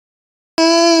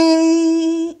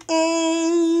Mm,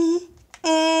 mm,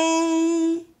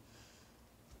 mm,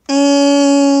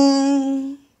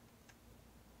 mm.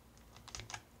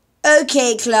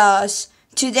 Okay, class.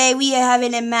 Today we are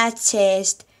having a math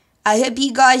test. I hope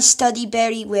you guys study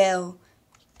very well.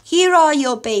 Here are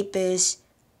your papers.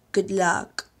 Good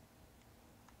luck.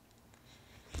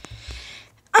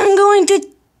 I'm going to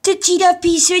cheat a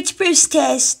P-switch first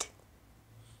test.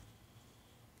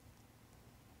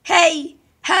 Hey,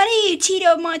 how do you cheat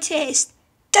on my test?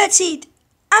 That's it.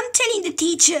 I'm telling the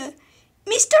teacher.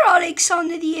 Mr.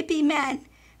 Alexander the Epic Man,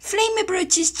 Flamer Bro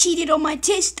just cheated on my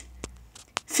test.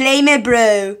 Flamer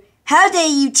Bro, how dare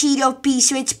you cheat on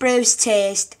P-switch Bro's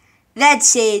test?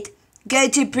 That's it. Go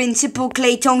to Principal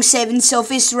Clayton 7's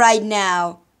office right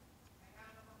now.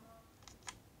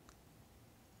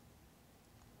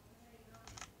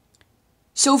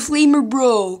 So Flamer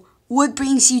Bro, what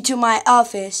brings you to my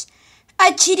office?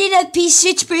 I cheated at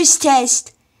P-switch Bro's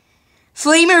test.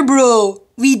 Flamer Bro,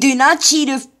 we do not cheat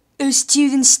of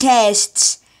students'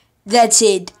 tests. That's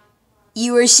it.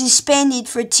 You are suspended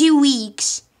for 2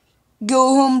 weeks.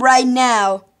 Go home right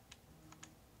now.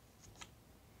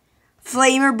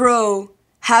 Flamer Bro,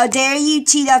 how dare you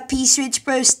cheat at P-switch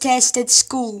Bro's test at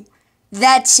school?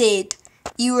 That's it.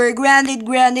 You are grounded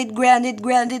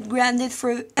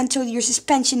for until your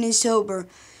suspension is over.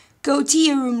 Go to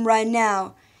your room right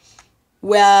now.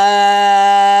 Well,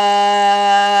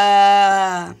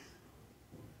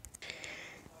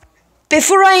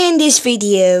 before I end this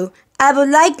video, I would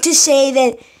like to say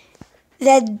that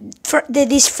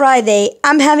this Friday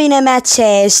I'm having a math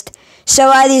test, so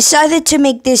I decided to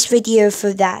make this video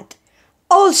for that.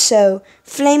 Also,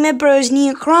 Flamer Bro's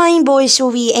new crying voice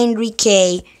will be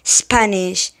Enrique,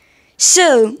 Spanish.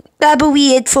 So, that will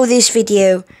be it for this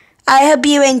video. I hope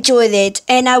you enjoyed it,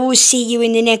 and I will see you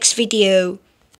in the next video.